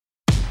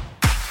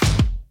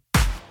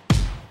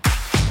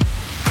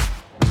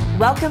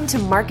Welcome to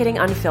Marketing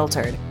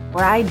Unfiltered,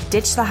 where I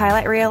ditch the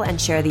highlight reel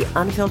and share the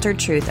unfiltered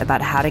truth about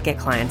how to get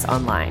clients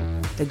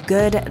online. The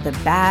good, the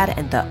bad,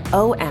 and the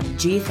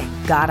OMG,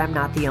 thank God I'm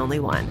not the only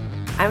one.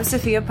 I'm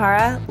Sophia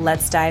Para.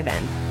 Let's dive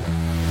in.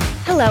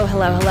 Hello.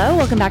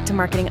 Welcome back to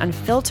Marketing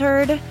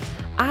Unfiltered.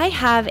 I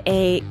have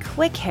a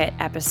quick hit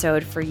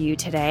episode for you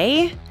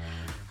today.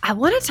 I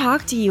want to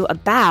talk to you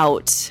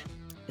about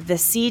the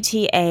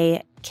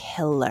CTA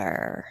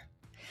Killer.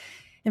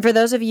 And for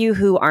those of you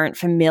who aren't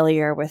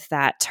familiar with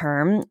that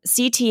term,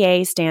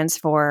 CTA stands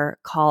for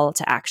call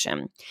to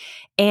action.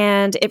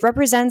 And it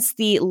represents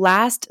the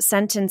last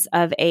sentence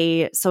of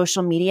a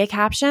social media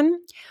caption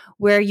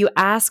where you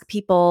ask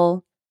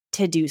people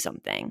to do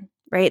something,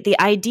 right? The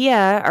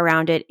idea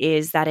around it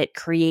is that it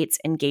creates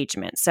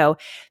engagement. So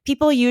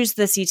people use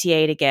the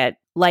CTA to get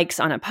likes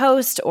on a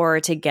post or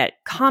to get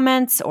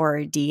comments or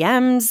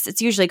DMs.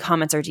 It's usually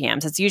comments or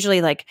DMs. It's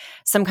usually like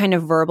some kind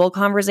of verbal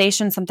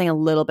conversation, something a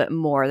little bit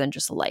more than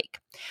just like.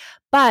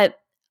 But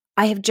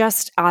I have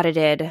just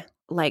audited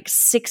like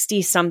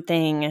 60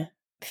 something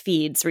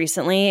feeds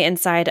recently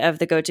inside of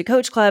the Go to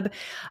Coach Club.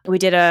 We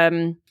did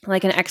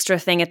like an extra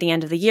thing at the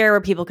end of the year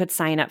where people could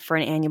sign up for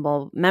an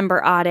annual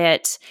member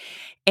audit.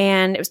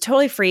 And it was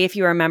totally free if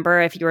you were a member,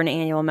 if you were an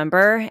annual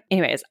member.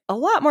 Anyways, a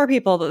lot more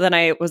people than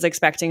I was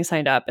expecting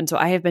signed up. And so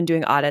I have been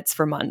doing audits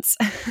for months.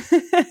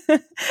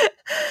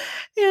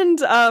 And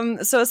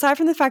so aside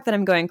from the fact that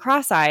I'm going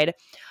cross-eyed,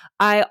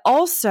 I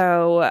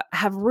also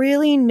have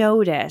really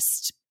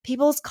noticed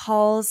people's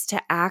calls to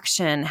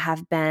action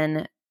have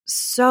been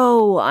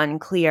so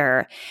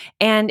unclear.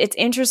 And it's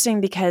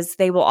interesting because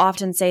they will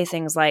often say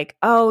things like,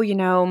 oh,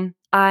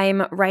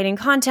 I'm writing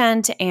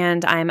content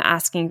and I'm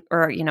asking,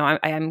 or,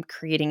 I'm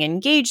creating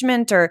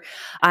engagement, or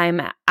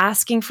I'm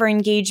asking for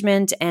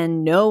engagement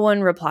and no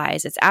one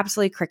replies. It's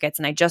absolutely crickets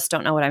and I just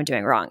don't know what I'm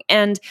doing wrong.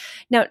 And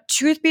now,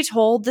 truth be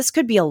told, this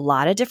could be a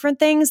lot of different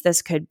things.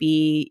 This could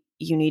be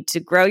you need to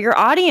grow your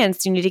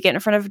audience. You need to get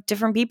in front of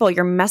different people.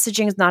 Your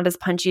messaging is not as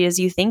punchy as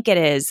you think it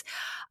is.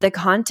 The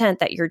content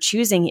that you're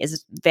choosing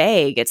is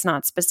vague. It's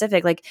not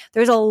specific. Like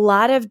there's a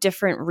lot of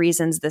different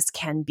reasons this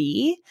can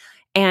be.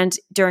 And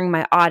during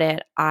my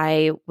audit,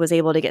 I was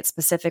able to get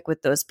specific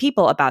with those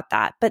people about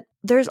that. But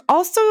there's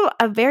also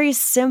a very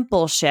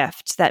simple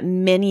shift that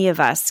many of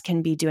us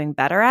can be doing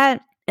better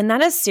at. And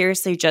that is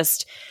seriously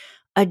just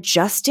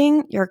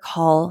adjusting your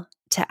call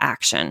to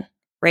action,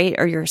 right?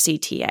 Or your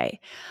CTA.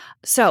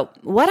 So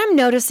what I'm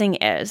noticing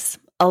is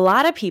a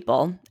lot of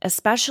people,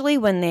 especially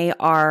when they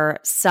are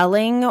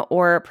selling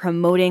or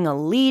promoting a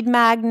lead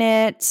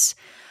magnet,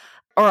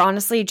 or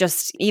honestly,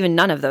 just even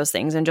none of those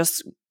things and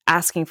just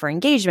asking for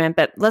engagement,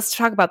 but let's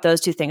talk about those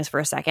two things for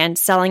a second,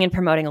 selling and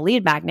promoting a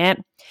lead magnet.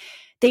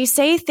 They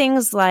say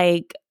things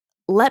like,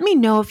 let me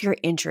know if you're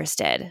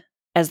interested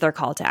as their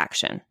call to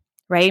action,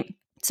 right?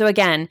 So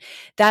again,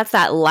 that's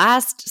that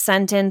last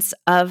sentence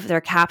of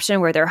their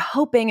caption where they're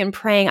hoping and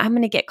praying, I'm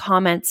going to get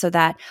comments so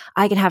that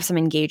I can have some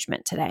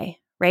engagement today,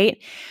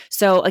 right?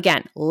 So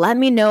again, let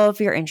me know if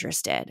you're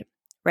interested,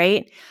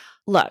 right?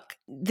 Look,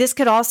 this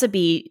could also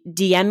be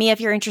DM me if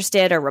you're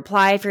interested, or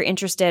reply if you're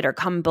interested, or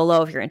comment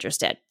below if you're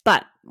interested.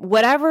 But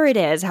whatever it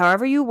is,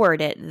 however you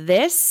word it,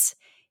 this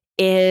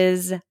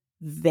is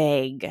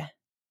vague,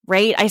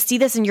 right? I see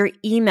this in your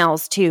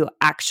emails too,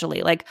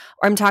 actually. Or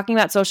I'm talking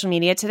about social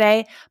media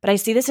today, but I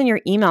see this in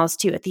your emails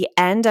too. At the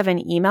end of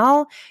an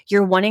email,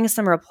 you're wanting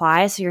some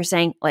reply. So you're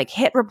saying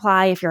hit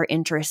reply if you're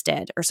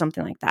interested or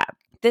something like that.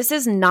 This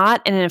is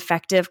not an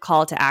effective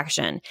call to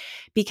action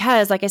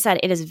because, like I said,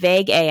 it is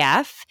vague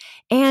AF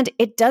and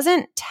it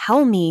doesn't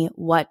tell me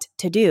what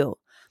to do.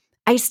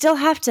 I still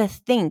have to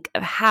think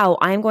of how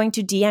I'm going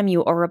to DM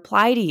you or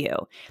reply to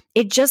you.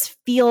 It just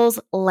feels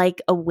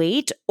like a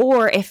wait,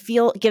 or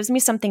it gives me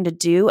something to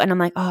do. And I'm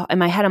like, oh, in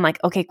my head, I'm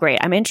like, okay, great.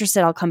 I'm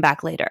interested. I'll come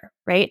back later,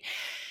 right?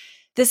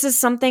 This is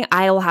something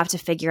I will have to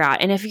figure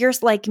out. And if you're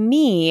like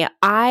me,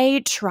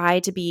 I try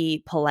to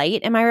be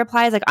polite in my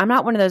replies. I'm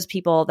not one of those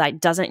people that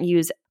doesn't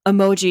use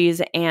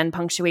emojis and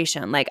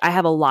punctuation. I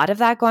have a lot of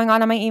that going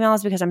on my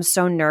emails because I'm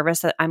so nervous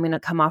that I'm going to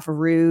come off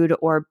rude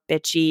or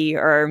bitchy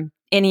or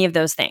any of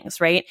those things,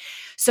 right?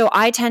 So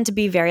I tend to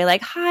be very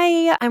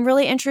hi, I'm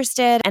really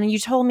interested. And you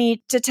told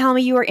me to tell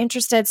me you were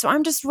interested. So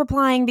I'm just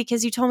replying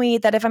because you told me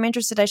that if I'm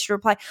interested, I should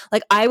reply.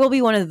 I will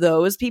be one of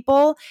those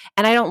people.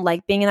 And I don't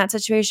like being in that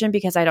situation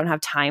because I don't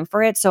have time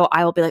for it. So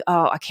I will be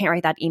oh, I can't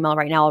write that email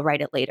right now. I'll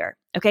write it later.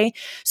 Okay.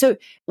 So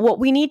what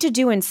we need to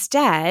do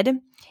instead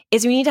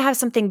is we need to have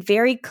something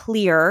very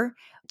clear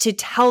to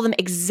tell them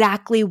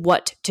exactly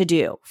what to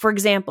do. For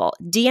example,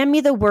 DM me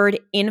the word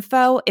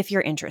info if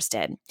you're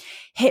interested.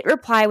 Hit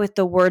reply with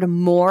the word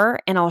more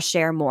and I'll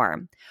share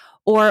more.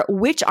 Or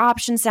which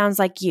option sounds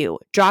like you?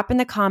 Drop in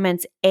the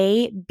comments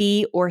A,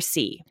 B, or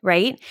C,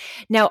 right?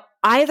 Now,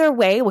 either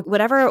way,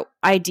 whatever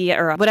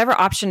idea or whatever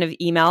option of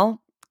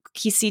email,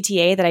 key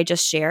CTA that I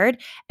just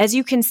shared, as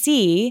you can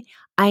see,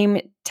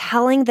 I'm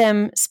telling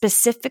them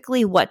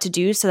specifically what to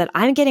do so that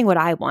I'm getting what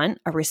I want,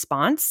 a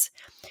response.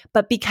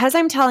 But because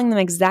I'm telling them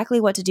exactly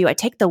what to do, I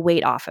take the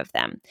weight off of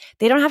them.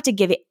 They don't have to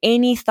give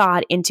any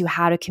thought into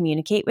how to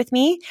communicate with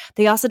me.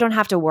 They also don't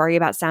have to worry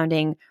about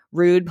sounding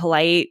rude,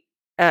 polite,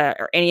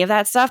 or any of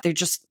that stuff. They're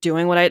just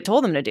doing what I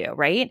told them to do,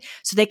 right?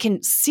 So they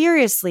can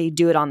seriously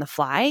do it on the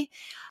fly.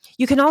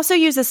 You can also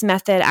use this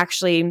method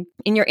actually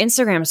in your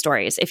Instagram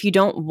stories if you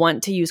don't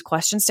want to use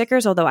question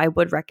stickers, although I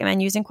would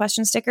recommend using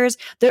question stickers.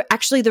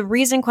 The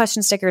reason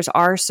question stickers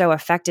are so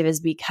effective is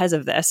because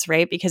of this,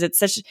 right? Because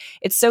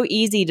it's so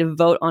easy to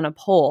vote on a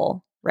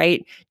poll,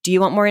 right? Do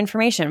you want more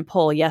information?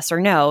 Poll, yes or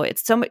no.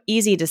 It's so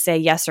easy to say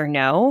yes or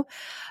no.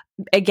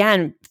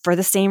 Again, for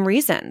the same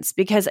reasons,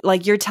 because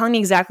like you're telling me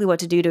exactly what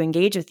to do to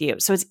engage with you.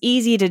 So it's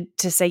easy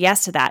to say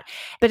yes to that.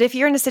 But if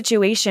you're in a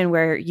situation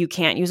where you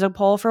can't use a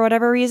poll for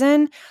whatever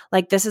reason,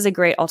 like this is a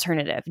great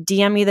alternative.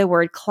 DM me the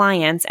word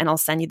clients and I'll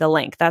send you the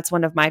link. That's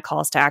one of my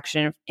calls to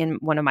action in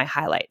one of my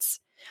highlights.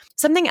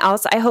 Something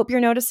else I hope you're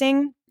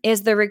noticing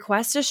is the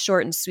request is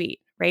short and sweet,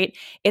 right?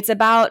 It's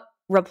about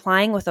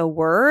replying with a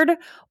word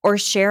or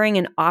sharing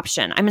an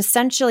option. I'm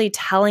essentially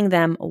telling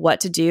them what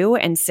to do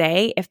and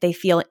say if they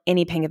feel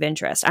any ping of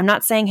interest. I'm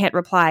not saying hit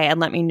reply and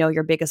let me know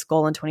your biggest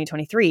goal in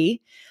 2023.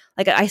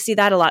 Like I see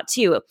that a lot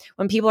too.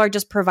 When people are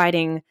just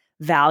providing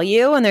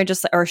value and they're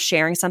just or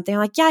sharing something,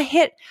 I'm like, yeah,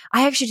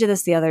 I actually did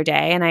this the other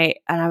day and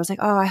I was like,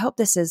 oh, I hope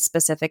this is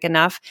specific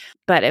enough,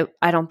 but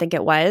I don't think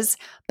it was.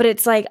 But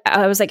it's like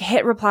I was like,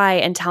 hit reply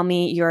and tell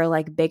me your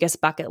like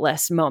biggest bucket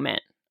list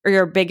moment or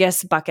your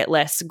biggest bucket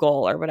list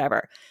goal or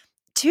whatever.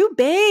 Too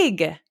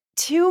big,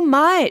 too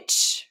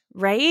much,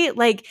 right?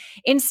 Like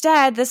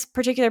instead, this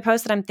particular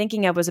post that I'm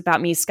thinking of was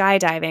about me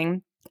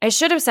skydiving. I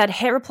should have said,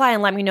 hit reply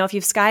and let me know if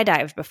you've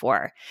skydived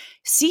before.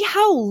 See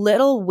how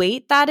little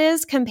weight that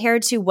is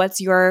compared to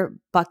what's your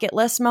bucket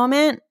list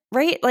moment,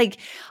 right? Like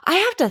I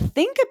have to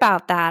think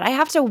about that. I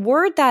have to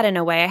word that in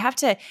a way. I have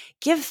to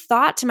give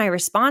thought to my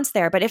response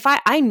there. But if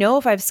I know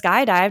if I've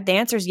skydived, the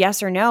answer is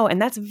yes or no.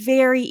 And that's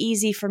very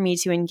easy for me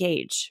to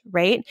engage,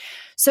 right?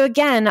 So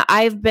again,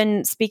 I've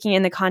been speaking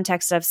in the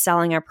context of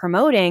selling or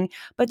promoting,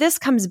 but this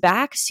comes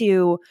back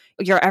to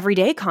your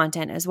everyday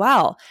content as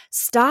well.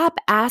 Stop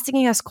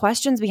asking us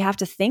questions we have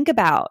to think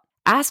about.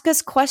 Ask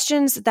us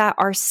questions that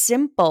are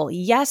simple,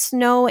 yes,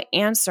 no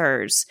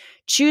answers.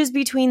 Choose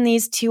between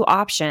these two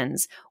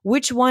options.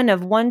 Which one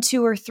of 1,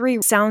 2, or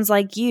 3 sounds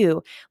like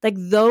you? Like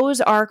those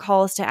are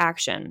calls to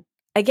action.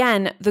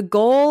 Again, the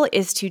goal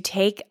is to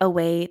take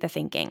away the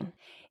thinking.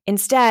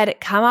 Instead,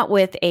 come up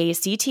with a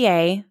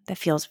CTA that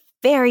feels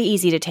very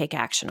easy to take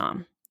action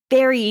on,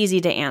 very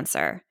easy to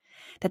answer,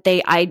 that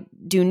I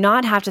do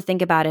not have to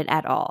think about it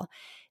at all.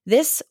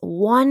 This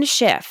one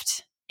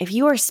shift, if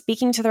you are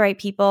speaking to the right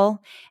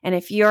people and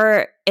if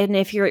your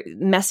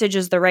message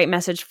is the right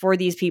message for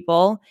these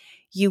people,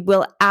 you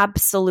will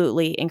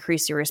absolutely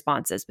increase your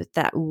responses with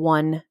that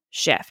one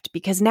shift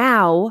because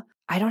now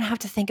I don't have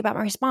to think about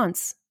my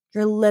response.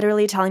 You're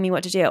literally telling me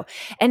what to do.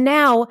 And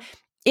now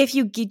if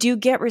you do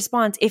get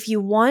response, if you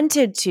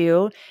wanted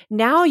to,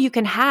 now you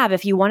can have,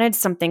 if you wanted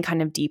something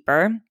kind of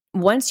deeper,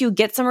 once you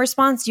get some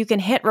response, you can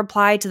hit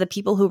reply to the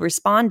people who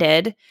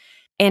responded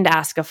and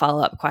ask a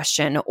follow-up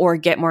question or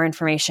get more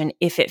information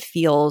if it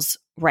feels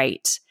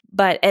right.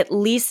 But at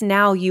least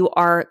now you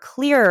are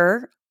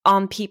clear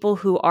on people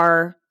who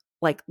are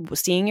like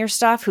seeing your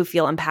stuff, who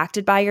feel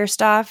impacted by your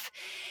stuff.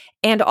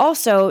 And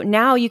also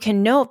now you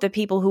can note the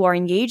people who are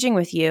engaging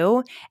with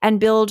you and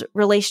build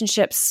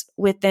relationships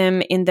with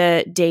them in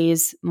the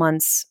days,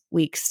 months,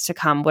 weeks to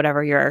come,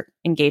 whatever your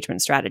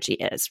engagement strategy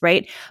is,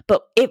 right?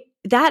 But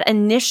that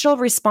initial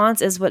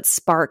response is what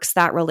sparks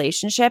that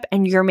relationship,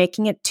 and you're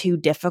making it too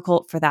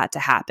difficult for that to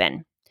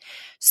happen.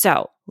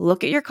 So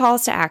look at your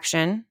calls to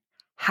action.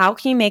 How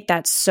can you make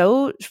that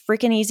so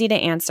freaking easy to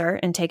answer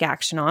and take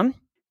action on?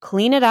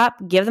 Clean it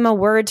up, give them a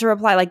word to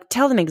reply, like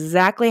tell them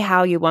exactly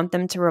how you want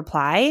them to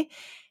reply,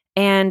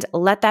 and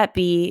let that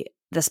be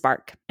the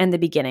spark and the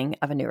beginning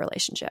of a new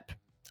relationship.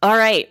 All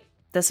right,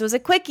 this was a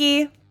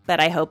quickie, but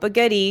I hope a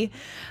goodie.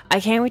 I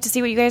can't wait to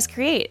see what you guys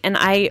create. And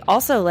I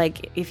also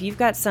if you've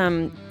got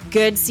some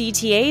good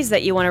CTAs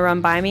that you want to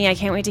run by me, I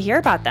can't wait to hear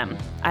about them.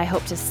 I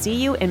hope to see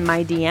you in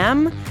my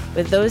DM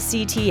with those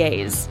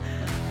CTAs.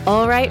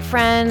 All right,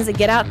 friends,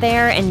 get out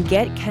there and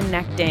get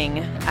connecting.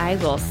 I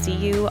will see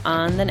you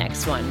on the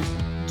next one.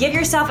 Give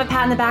yourself a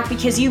pat on the back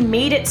because you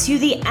made it to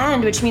the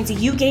end, which means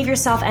you gave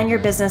yourself and your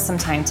business some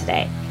time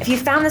today. If you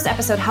found this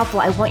episode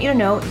helpful, I want you to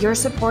know your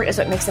support is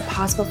what makes it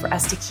possible for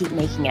us to keep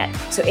making it.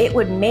 So it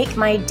would make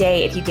my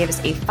day if you gave us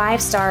a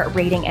 5-star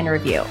rating and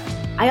review.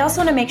 I also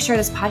want to make sure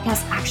this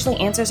podcast actually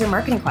answers your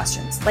marketing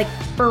questions, like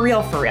for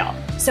real, for real.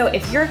 So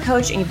if you're a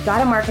coach and you've got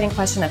a marketing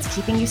question that's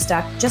keeping you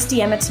stuck, just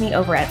DM it to me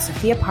over at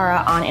Sophia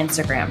Para on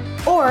Instagram.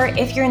 Or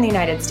if you're in the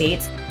United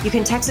States, you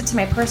can text it to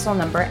my personal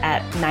number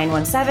at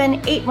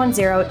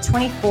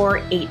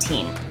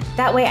 917-810-2418.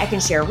 That way I can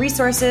share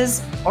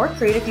resources or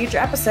create a future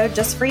episode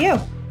just for you.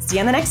 See you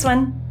on the next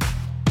one.